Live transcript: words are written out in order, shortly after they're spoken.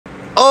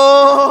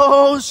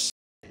Oh, shit.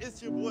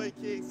 It's your boy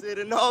King Sid,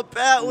 and I'm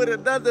back with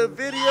another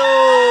video.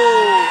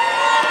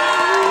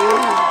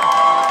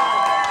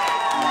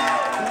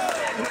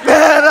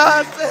 Man,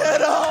 I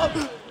said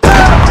I'm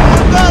back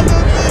with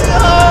another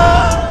video.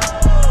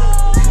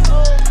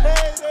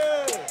 Okay,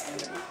 then.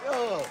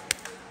 Yo,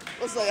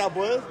 what's up, y'all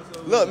boys?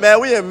 Look, man,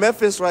 we in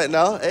Memphis right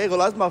now. Ain't gonna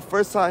lie, it's my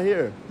first time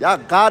here. Y'all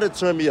gotta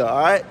turn me up, all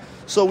right?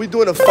 So we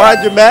doing a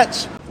find your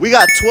match. We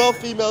got 12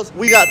 females.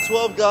 We got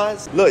 12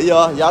 guys. Look,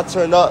 y'all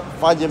turn up.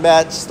 Find your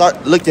match.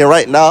 Start looking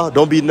right now.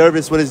 Don't be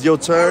nervous when it's your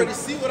turn.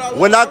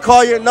 When I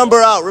call your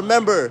number out,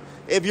 remember,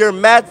 if your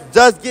match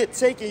does get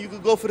taken, you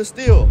can go for the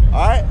steal.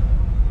 All right?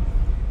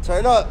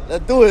 Turn up.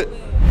 Let's do it.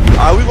 All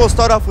right, we're gonna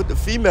start off with the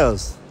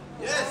females.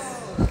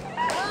 Yes.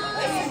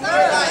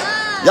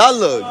 Y'all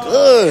look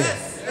good.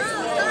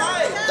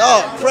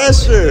 Y'all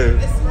pressure.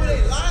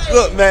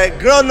 Look, man,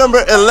 girl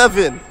number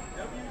 11.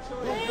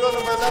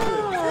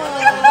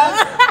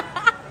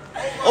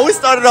 Oh, we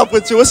started off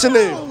with you. What's your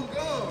name?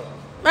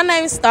 My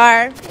name's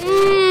Star.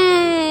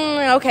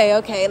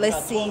 Okay,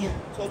 let's see.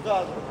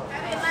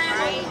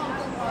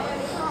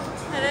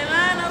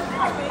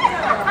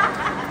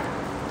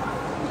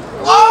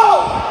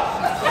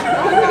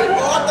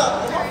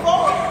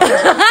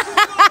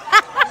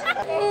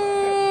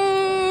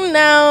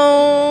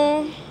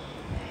 No.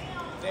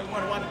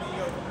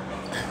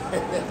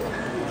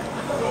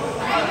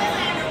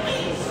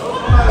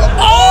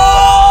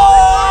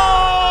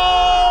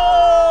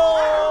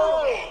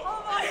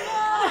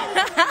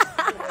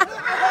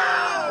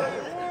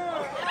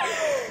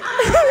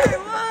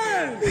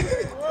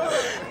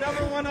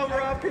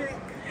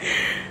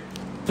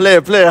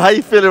 Player, how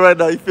you feeling right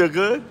now? You feel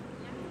good?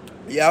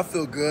 Yeah, I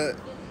feel good.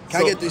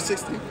 Can I get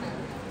 360?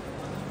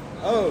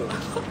 Oh.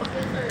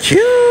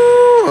 Cute.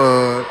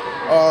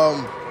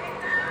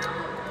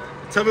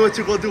 Tell me what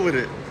you gonna do with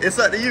it. It's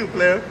up to you,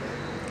 player.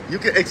 You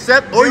can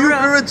accept or you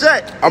can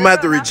reject. I'm gonna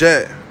have to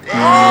reject.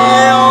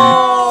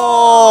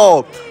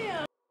 Oh.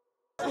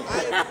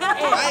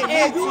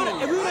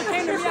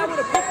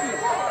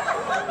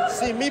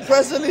 See, me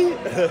personally?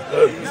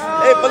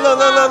 Hey, but look,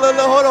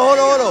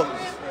 hold on.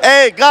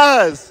 Hey,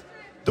 guys,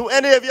 do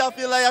any of y'all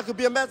feel like I could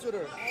be a match with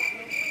her?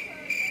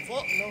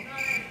 Fuck no.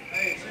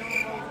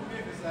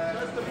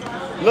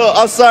 Look,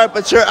 I'm sorry,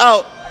 but you're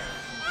out.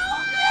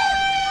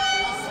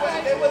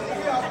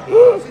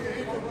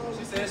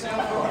 She said she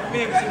don't fuck with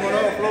me because she went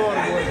on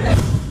Florida.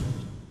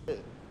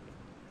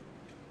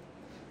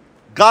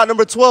 God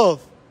number 12.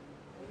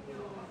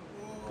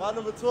 God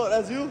number 12,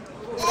 that's you?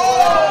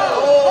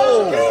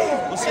 Oh.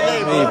 What's your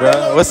name, me,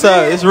 bro? What's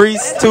up? It's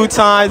Reese 2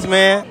 times,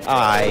 man. All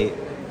right.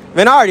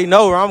 Man, I already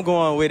know where I'm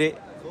going with it.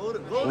 Go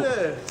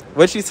there.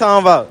 What you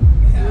talking about?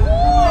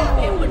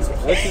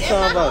 What you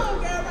talking about?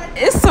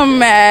 It's a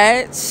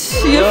match.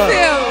 You feel me?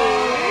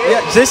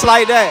 Yeah, just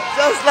like that.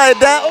 Just like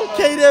that.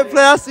 Okay, then,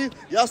 play. I see.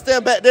 Y'all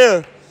stand back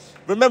there.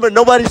 Remember,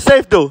 nobody's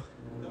safe, though.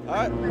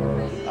 All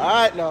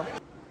right, now.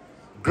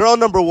 Girl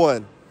number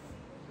 1.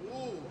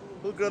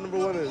 Who girl number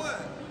 1 is?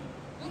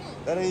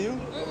 That ain't you?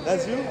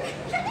 That's you?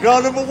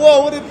 Girl number 1,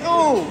 what it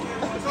do?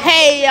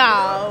 Hey,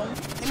 y'all.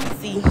 Let me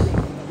see.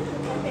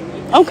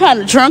 I'm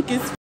kind of drunk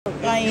as f***.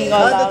 I ain't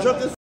gonna lie. Drunk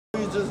as f***?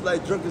 You just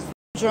like drunk as f***?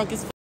 Drunk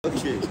as f***.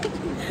 Okay.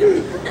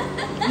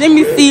 Let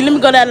me see. Let me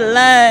go down the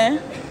line.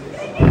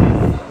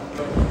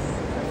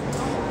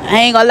 I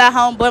ain't gonna lie,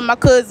 homeboy. My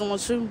cousin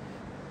wants you.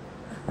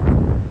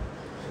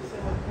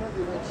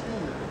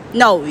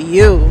 No,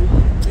 you.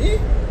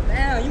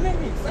 Damn, you make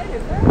me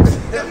excited, bro.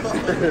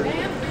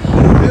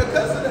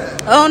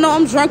 Oh, no,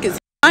 I'm drunk as f***.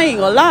 I ain't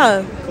gonna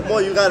lie. Come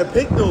on, you gotta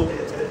pick, though.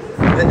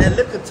 And that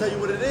lip can tell you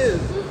what it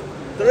is.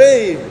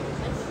 3,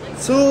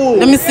 2.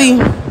 Let me see.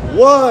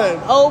 1.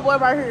 Old boy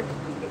right here.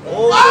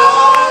 Oh!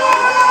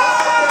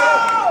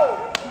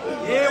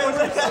 Yeah, what's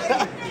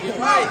that?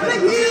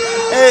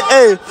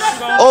 Hey.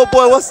 Oh,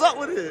 boy, what's up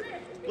with it?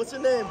 What's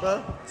your name,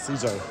 bro?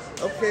 CJ.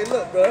 Okay,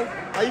 look, bro.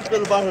 How you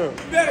feel about her?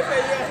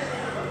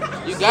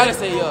 You gotta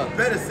say yeah.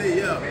 Better say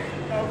yeah.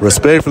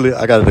 Respectfully,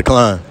 I gotta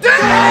decline.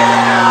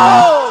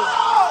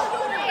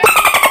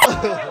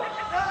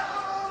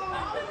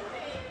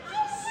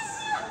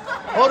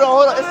 Hold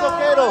on.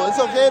 It's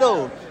okay,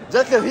 though.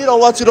 Just because he don't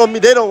want you don't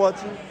mean they don't want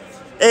you.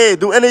 Hey,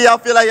 do any of y'all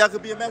feel like y'all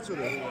could be a match with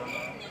her?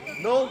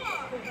 No?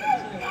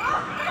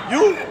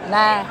 You?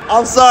 Nah.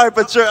 I'm sorry,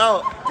 but you're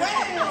out.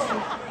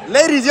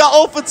 Ladies,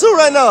 y'all 0 for 2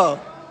 right now.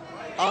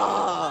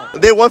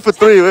 They 1 for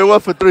 3. We're 1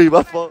 for 3.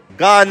 My fault.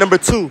 God number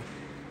 2.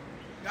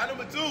 Got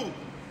number 2.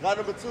 God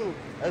number 2.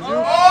 That's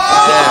you?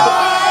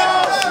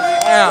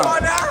 Damn.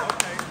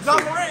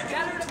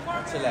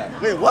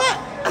 Wait, what?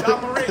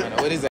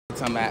 What is that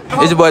talking about?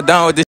 It's your boy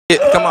done with this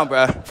shit. Come on,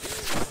 bro.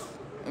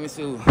 Let me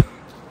see. Oh,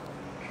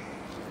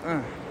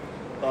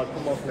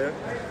 come on, player.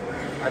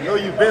 I know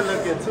you've been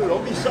looking too.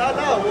 Don't be shy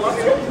now. Well, I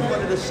told you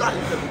one of the shots.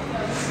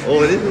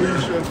 Oh, this is who you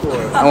shooting for.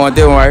 I want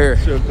this one right here.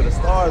 Shooting for the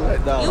stars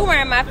right now. You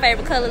wearing my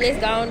favorite color. Let's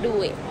go and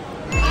do it.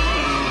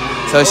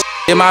 So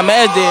in my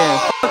match then.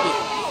 Fuck it.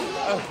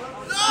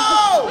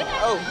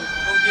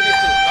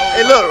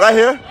 Hey, look, right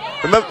here.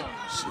 Remember?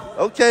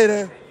 Okay,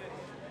 then.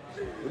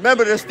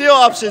 Remember, there's still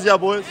options, y'all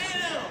boys.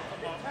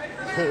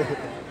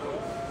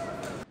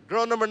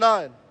 Girl number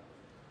 9.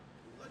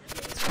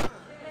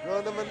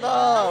 Girl number 9.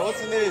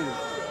 What's her name?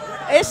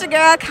 It's your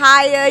girl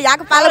Kaya. Y'all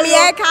can follow me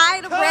at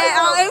Kaya the Bread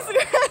on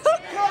Instagram.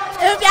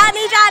 If y'all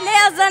need y'all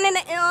nails done in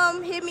the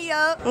M, hit me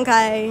up.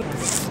 Okay.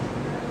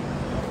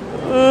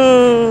 Do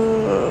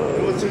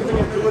what you do. Do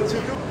what you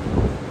do.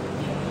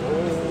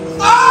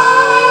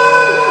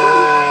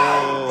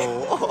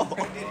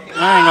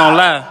 I ain't gonna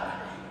lie.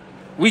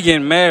 We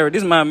getting married.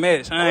 This is my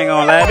match. I ain't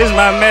gonna lie. This is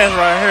my match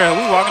right here.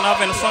 We walking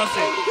off in the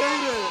sunset.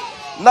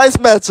 Nice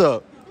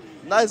matchup.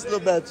 Nice little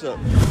matchup.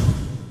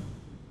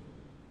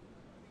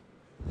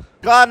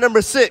 God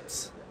number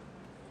 6.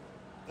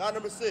 God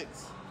number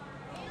 6.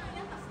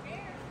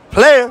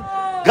 Player.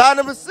 God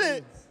number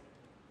 6.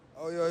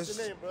 Oh, yo, What's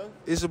your name, bro?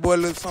 it's your boy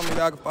Lil Tommy.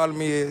 Y'all can follow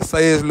me at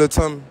Say It's Lil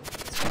Tommy.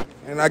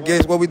 And I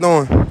guess what we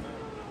doing? You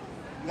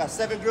got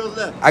 7 girls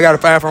left. I got to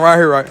find from right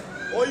here, right?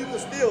 Or you can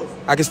steal.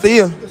 I can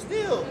steal. You can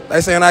steal.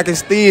 They saying I can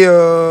steal.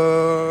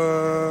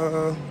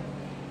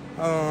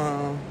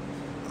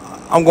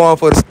 I'm going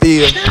for the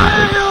steal.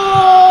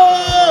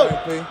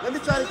 Let me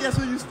try to guess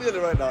who you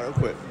stealing right now, real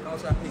quick.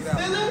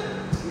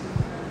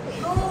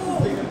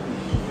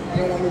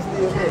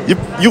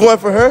 You going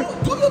for her?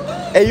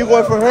 Hey, you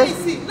going for her?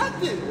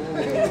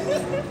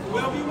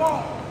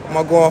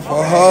 I'm going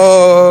for her.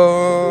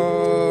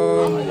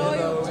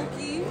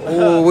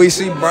 Oh, we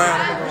see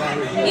Brian.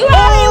 You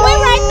already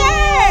went right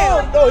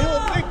there. No, he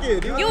was thinking.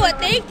 You were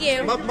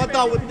thinking. My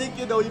thought was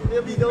thinking, though. You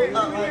feel me, though? I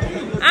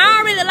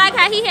don't really like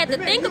how he had to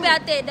think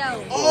about that,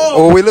 though.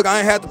 Oh, wait, look, I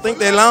ain't have to think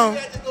that long.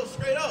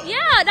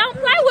 Yeah, don't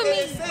play with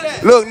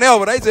me. Look,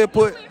 never. They just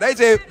put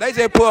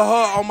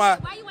her on my.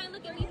 Why you ain't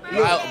looking at me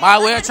first? Might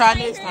well try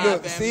next time.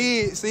 Look,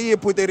 see it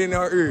put that in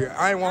her ear.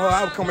 I ain't want her.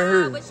 I was coming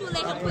here. But you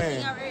let him put it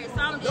in your ear,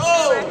 so I'm just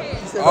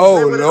right here. Oh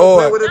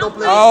Lord.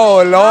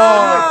 Oh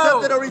Lord.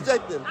 Accept it or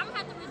reject it. I'm gonna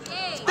have to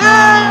reject.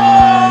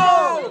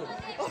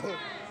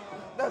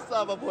 That's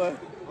not my boy.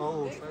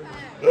 Don't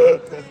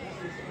say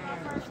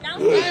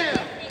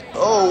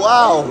Oh,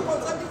 wow.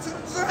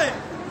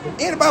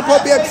 Anybody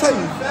probably be able to tell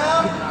you.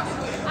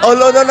 Oh,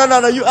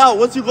 no. You out.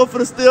 Once you go for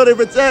the steal, they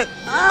reject.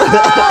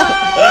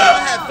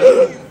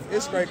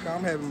 It's great, cause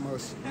I'm having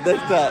most.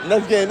 Next time.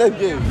 Next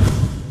game.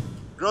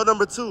 Girl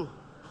number 2.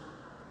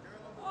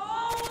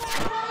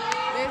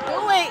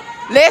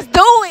 Let's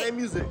do it. Same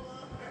music.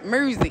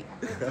 Music.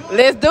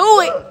 Let's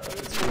do it.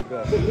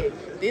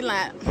 They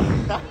like.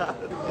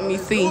 Let me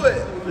see.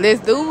 Let's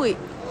do it.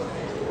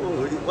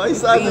 Why you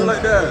sounding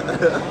like that?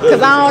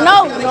 Cause I don't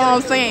know. You know what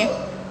I'm saying?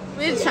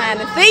 Really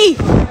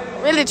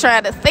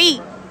trying to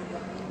see.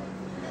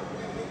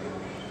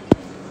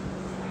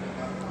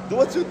 Do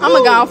what you do. I'ma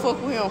go and fuck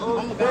with him.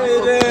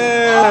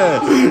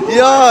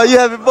 Yo, you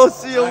having both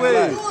see your way.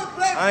 I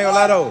ain't gonna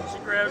lie though.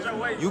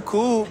 You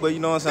cool, but you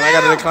know what I'm saying? I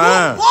gotta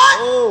decline.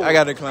 Oh. I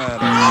gotta decline.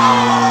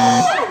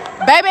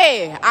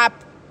 Baby,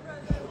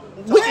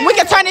 we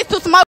can turn this to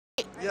some more.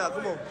 Yeah,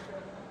 come on.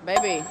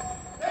 Baby,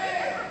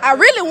 I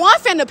really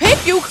want finna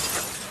pick you.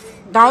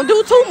 Don't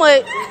do too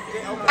much.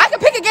 I can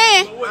pick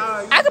again.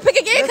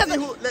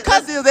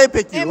 Let's see if they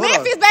pick you. In Hold on.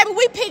 Memphis, baby,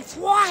 we pick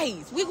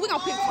twice. We gonna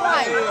pick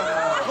twice.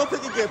 Go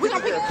pick again. We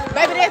gonna pick.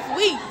 Baby, that's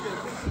weak.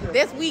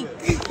 That's weak.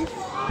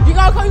 You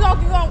gonna fuck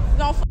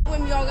with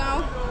me? You gonna go?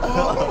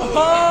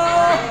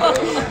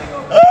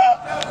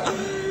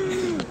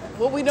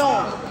 What we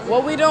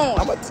doing?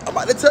 I'm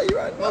about to tell you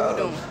right now. What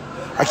we doing?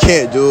 I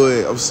can't do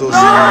it. I'm so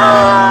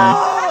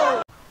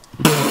sorry.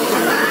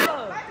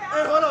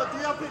 Hey, hold on. Do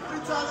y'all pick 3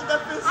 times in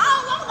Memphis? I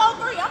don't want no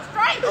 3. I'm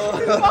straight.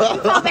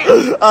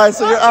 All right,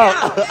 so you're out.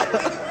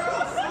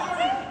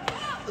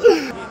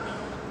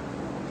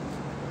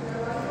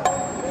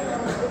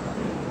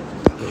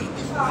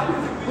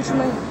 What you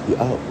mean? You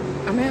out.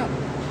 I'm out.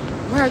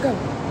 Where I go?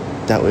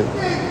 That way.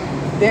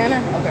 Down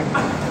there? Okay.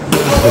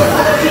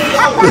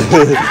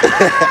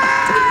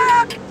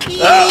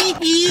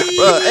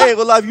 Bro, hey,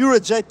 gonna lie, if you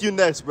reject, you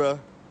next, bro.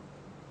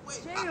 I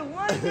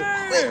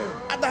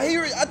thought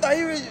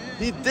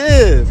he He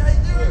did.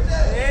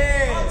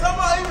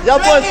 Y'all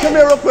boys, come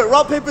here real quick.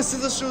 Rock, paper,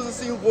 scissors, shoes, and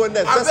see who's going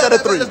next. Best out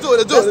of 3. Let's do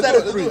it. Best out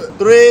of 3.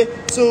 3,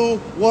 2,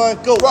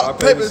 1, go. Rock,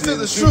 paper,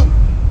 scissors, shoot.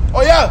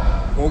 Oh yeah.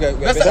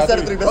 Best out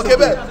of 3. Okay,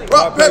 bet.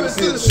 Rock, paper,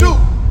 scissors, shoot.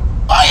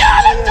 Oh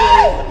yeah, let's do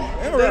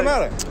it. It don't really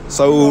matter.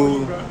 So,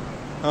 You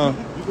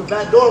can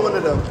backdoor one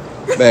of them.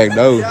 back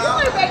door.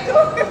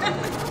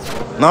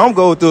 No, I'm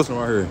going with this one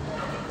right here.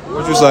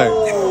 What you say?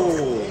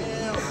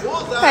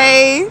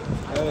 Hey.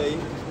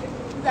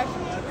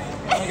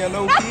 I ain't got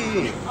no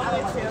kid.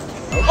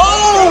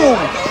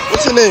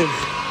 What's your name?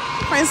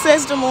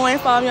 Princess Des Moines,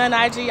 follow me on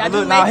IG. I do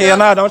Look, now, makeup. hell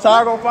nah, don't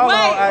y'all go follow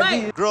on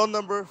IG. Girl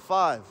number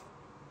 5.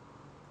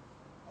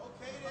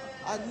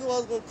 I knew I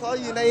was gonna call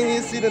you and I didn't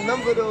even see the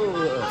number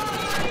though.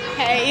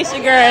 Hey, it's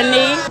your girl,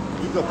 Nee.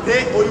 You can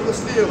pick or you can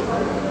steal.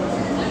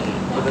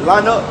 With the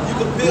line up, you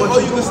can pick or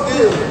you can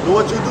steal. Do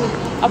what you do.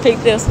 I'll pick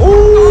this.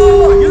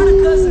 Ooh, you're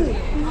the cousin.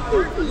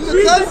 You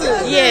the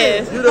cousin?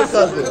 Yes. You the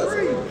cousin.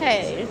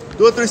 Hey.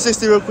 Do a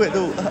 360 real quick,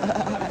 dude.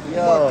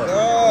 Yo.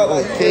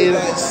 Okay.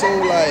 Like, so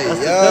like,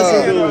 That's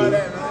a dude.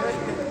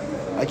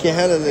 I can't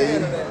handle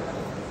it.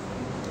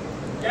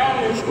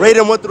 Rate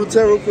him 1 through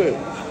 10 real quick.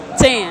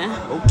 10.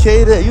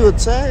 Okay, then you a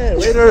 10.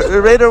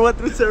 Rate her 1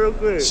 through 10 real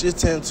quick. She's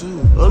 10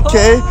 too.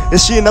 Okay,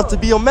 is she enough to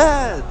be your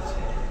match?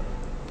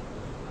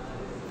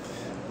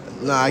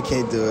 Nah, I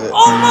can't do it.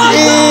 Oh my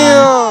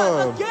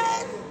Damn.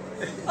 God!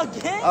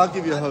 Again? I'll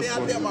give you a hug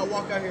for I you. might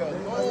walk out here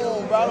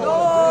alone, bro. I don't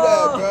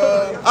want to do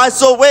that, bro. All right,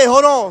 so wait,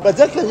 hold on. But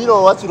just because you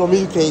don't want to, don't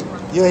mean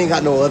you ain't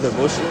got no other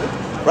bullshit,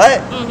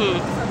 right?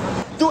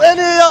 Mm-hmm. Do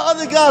any of y'all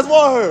other guys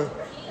want her?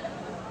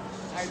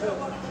 I do.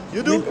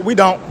 You do? We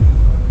don't.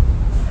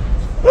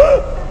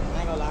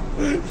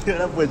 Yeah,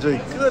 that boy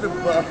drink good,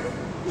 bro.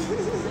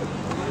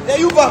 Yeah,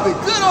 you popping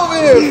good over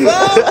here,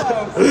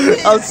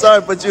 bro. I'm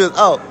sorry, but you was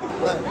out.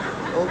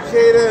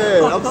 Okay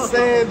then, I'm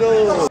saying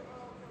though.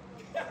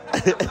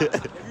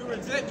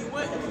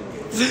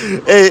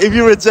 Hey, if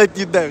you reject,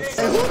 you next.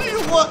 Hey, who do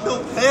you want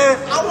though, man?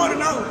 I want to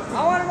know.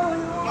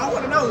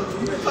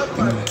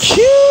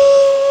 Cute.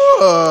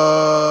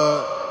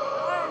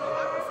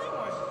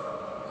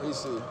 Let me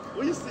see.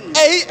 What you see?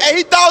 Hey,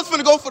 he thought I was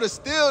finna go for the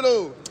steal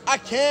though. I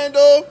can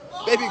though.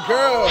 Baby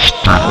girl.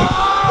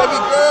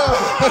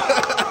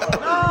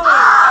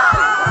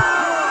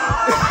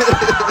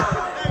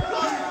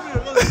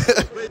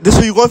 This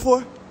who you going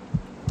for?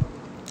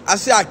 I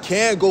said I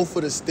can go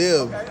for the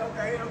steal.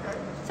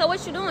 So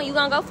what you doing? You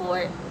gonna go for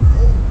it?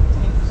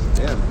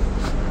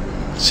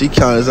 She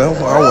counts. I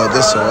want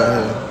this one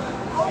right here.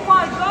 Oh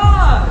my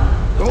God!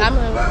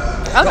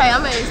 Okay,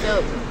 I'm ready to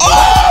up.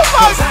 Oh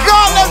my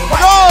God, let's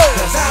go!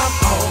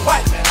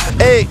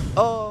 Hey,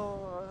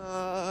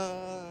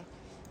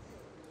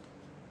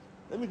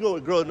 let me go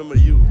with girl number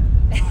U.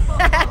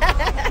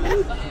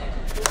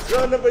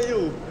 Girl number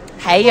U.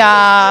 Hey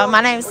y'all,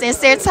 my name is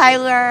Sincere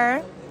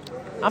Taylor.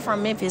 I'm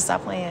from Memphis.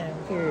 Stop playing.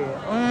 Period.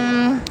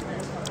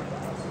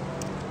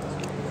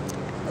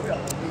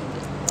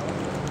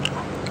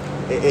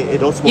 Hey,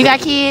 don't smoke. You got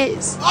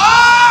kids? Oh! I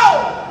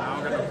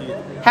don't got no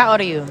kids. How old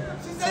are you?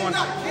 She said you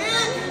got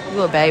kids?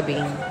 You a baby.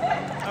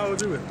 How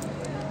old you?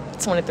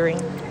 23. No,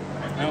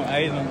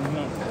 age,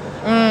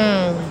 no.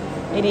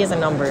 It is a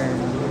number.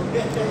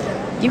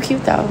 You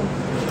cute though.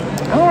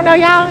 I don't know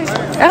y'all.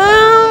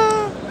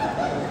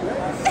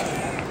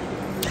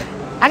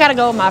 I gotta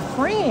go with my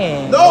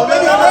friend. No,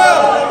 baby girl.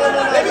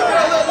 Baby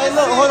girl, Hey,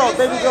 look, hold on,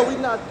 baby girl, we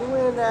not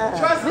doing that.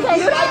 Trust me. We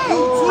can't do that.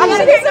 I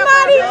gotta get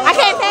somebody. I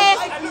can't pass.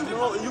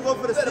 No, you go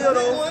for the steal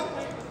though.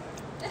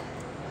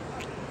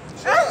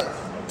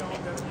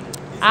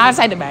 I'll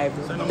say the baby.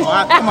 Come on,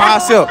 I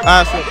sip. Come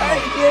on.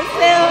 You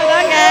still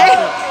okay?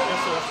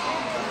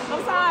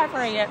 I'm sorry,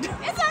 friend.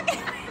 It's okay.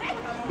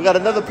 We got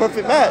another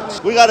perfect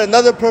match. We got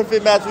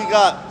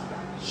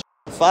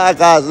 5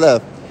 guys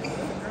left.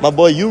 My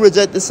boy, you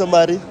rejected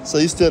somebody, so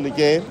you still in the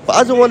game. But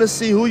I just want to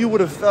see who you would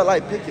have felt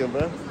like picking,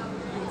 bro.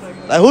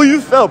 Like, who you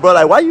felt, bro?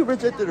 Like, why you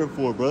rejected her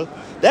for, bro?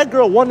 That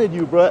girl wanted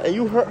you, bro, and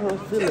you hurt her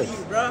feelings.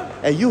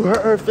 And you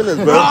hurt her feelings,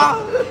 bro.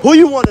 Who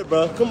you wanted,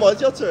 bro? Come on,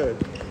 it's your turn.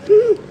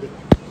 You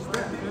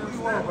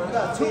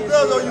got 2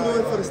 girls on you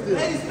waiting for the steal.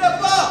 Hey,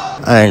 step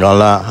up! I ain't gonna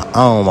lie, I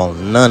don't want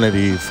none of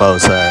these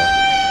folks. I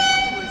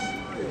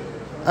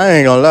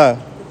ain't gonna lie.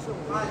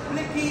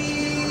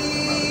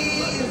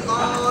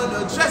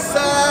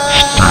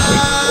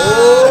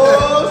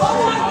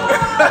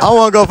 I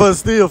want to go for a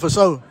steal for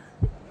sure.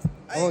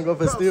 I want to go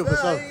for a steal for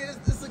sure.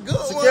 It's a good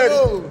Security.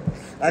 one.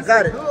 I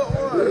got it.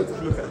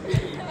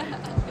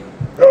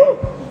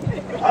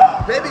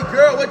 Baby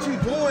girl, what you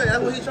doing? That's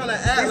what he's trying to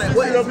act like.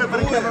 What you doing?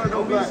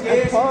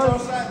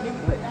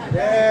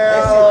 Yeah,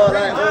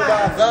 like, oh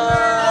my God.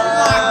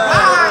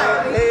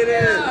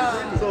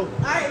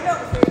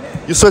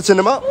 You switching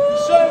them up?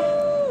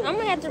 I'm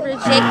gonna have to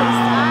reject him.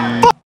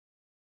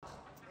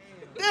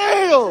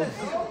 Damn!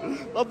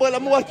 My boy, I'm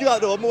gonna walk you out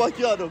though.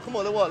 Come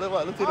on, let's walk.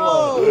 Let's take the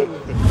walk.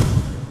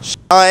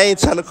 I ain't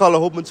trying to call a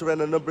whole bunch of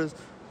random numbers.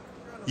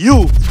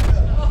 You.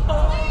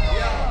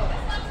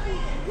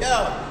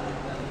 Yeah.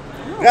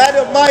 Grab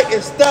the mic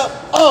and step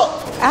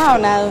up. I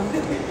don't know.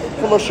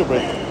 Commercial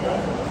break.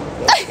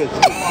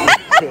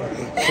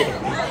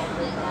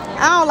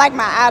 I don't like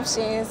my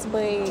options,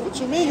 but What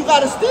you mean? You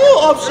got a steal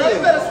option.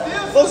 You better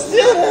steal. Go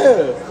steal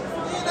there.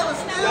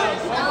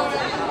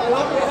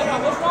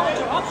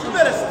 You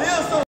better steal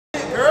some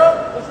shit, girl.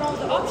 What's wrong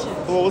with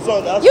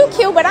the option? you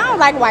cute, but I don't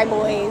like white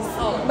boys.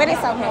 But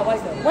it's okay.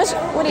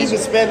 What He's is you?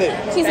 Hispanic.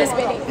 He's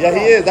Hispanic. Yeah,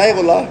 he is. I ain't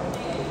gonna lie.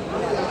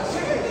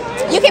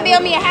 You can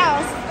build me a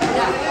house.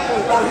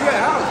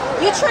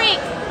 You trick.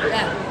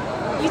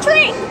 You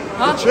trick.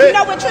 You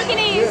know what tricking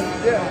is?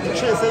 You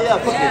should say yeah.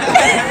 Fuck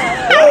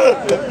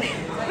it.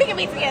 We can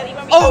be together. You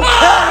want me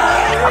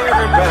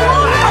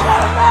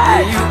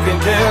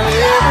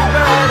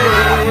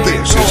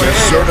This is a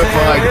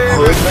certified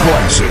hood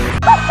classic.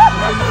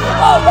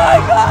 Oh my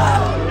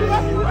God.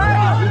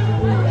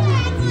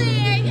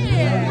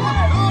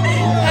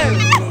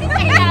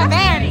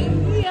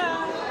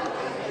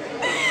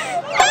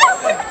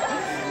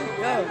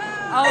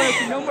 I want to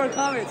see no more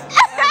comments.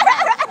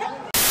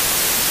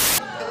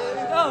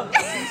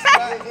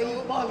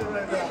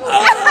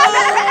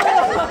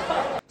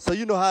 So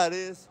you know how it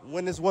is.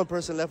 When there's one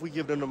person left, we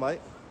give them the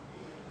mic.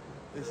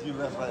 It's you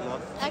left right now.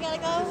 I gotta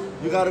go.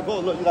 You gotta go.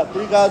 Look, you got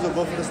 3 guys who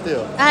go for the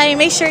steal. Hey,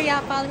 make sure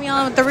y'all follow me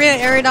on The Real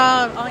Airy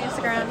Dog on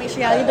Instagram. Make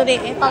sure y'all do that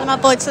and follow my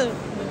boy too.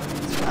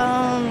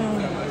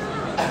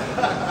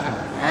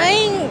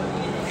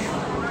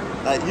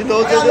 You know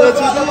what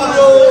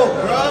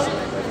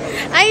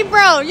Hey,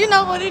 bro, you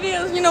know what it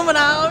is. You know what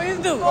I always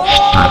do.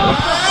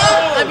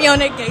 I be on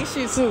that gay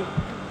shit too.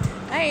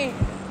 Hey.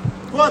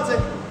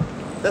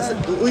 That's it.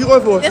 Who you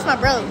going for? That's my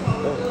brother.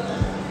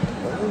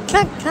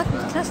 Can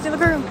I steal a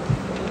girl?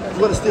 You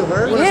want to steal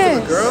her? You want to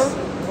steal a girl?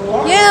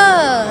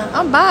 Yeah,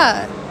 I'm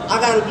bi. I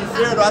gotta be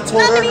fair though. I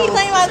told her no.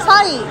 Saying my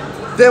tight.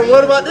 Then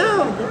what about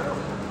them?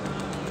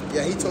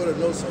 Yeah, he told her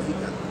no, so he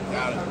got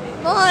it.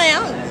 Boy,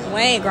 I'm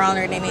way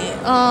growner than it.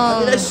 I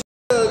mean, that shit,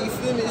 you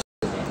feel me?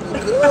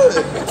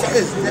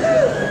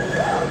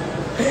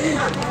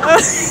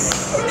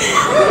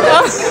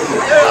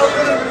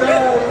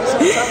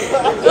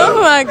 Oh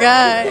my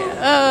God.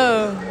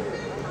 Oh.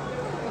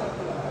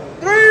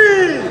 3,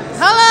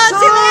 Hold on,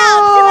 chill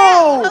out.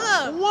 Hold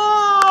on. 1.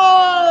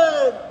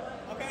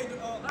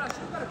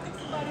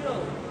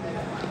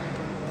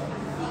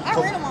 I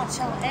really want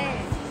your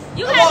ass.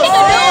 You gotta pick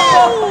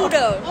a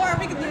dude. Or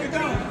we can do it.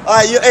 All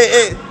right,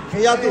 hey. Can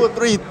y'all do a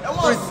 3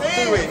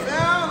 way?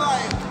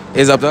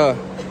 It's up to her.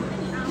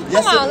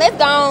 Come on, let's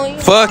go.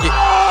 Fuck it.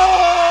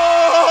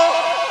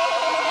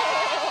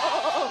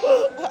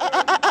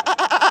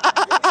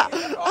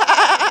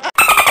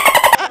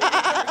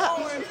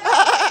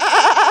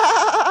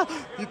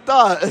 You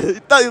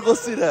thought you were gonna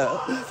see that.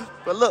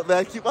 But look,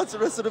 man, keep watching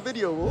the rest of the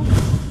video, bro.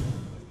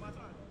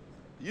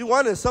 You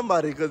wanted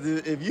somebody, because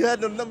if you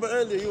had the number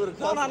earlier, you would have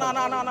called.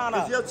 No.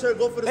 It's your turn,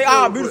 go for the They steal.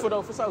 all beautiful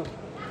though, for sure.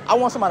 I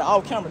want somebody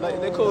off camera.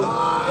 They cool.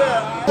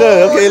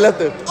 Yeah, okay, left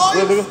there.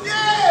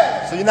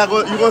 So you're not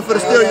going. You going for the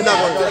steal? You're not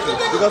going.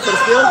 You going for the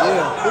steal?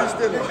 Yeah. Who you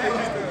stealing?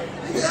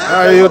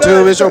 All right,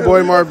 YouTube, it's your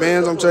boy Mark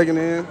Bands. I'm checking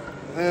in.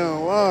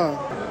 Damn,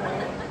 wow.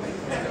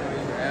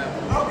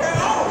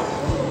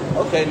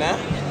 Okay, now.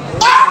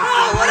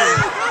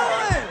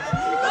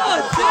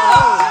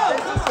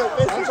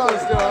 I'm trying to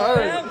steal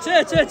her. I'm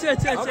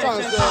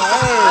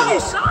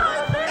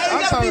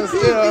trying to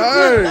steal her.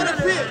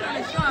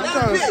 I'm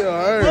trying to steal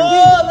her.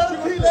 Let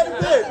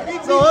it be.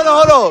 So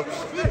hold on.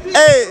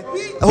 Hey,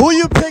 who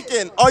you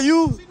picking? Are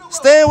you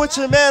staying with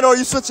your man or are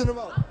you switching him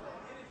out?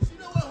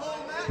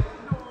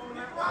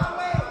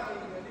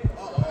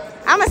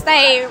 I'ma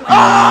stay.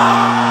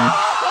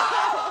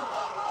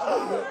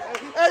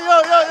 Hey,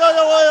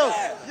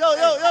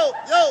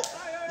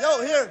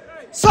 yo, here.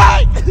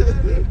 Sight!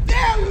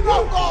 Damn, you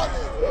know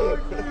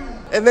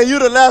And then you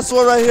the last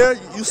one right here.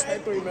 You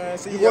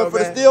going for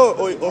the steal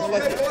or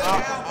flex it?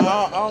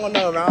 I don't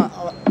know, man. I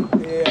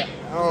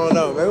don't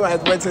know, man. We're going to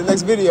have to wait till the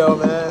next video,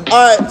 man.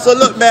 All right, so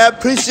look, man,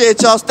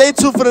 appreciate y'all. Stay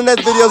tuned for the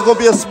next video. It's going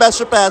to be a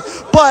special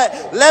pass.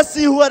 But let's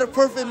see who had a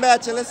perfect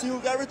match and let's see who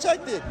got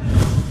rejected.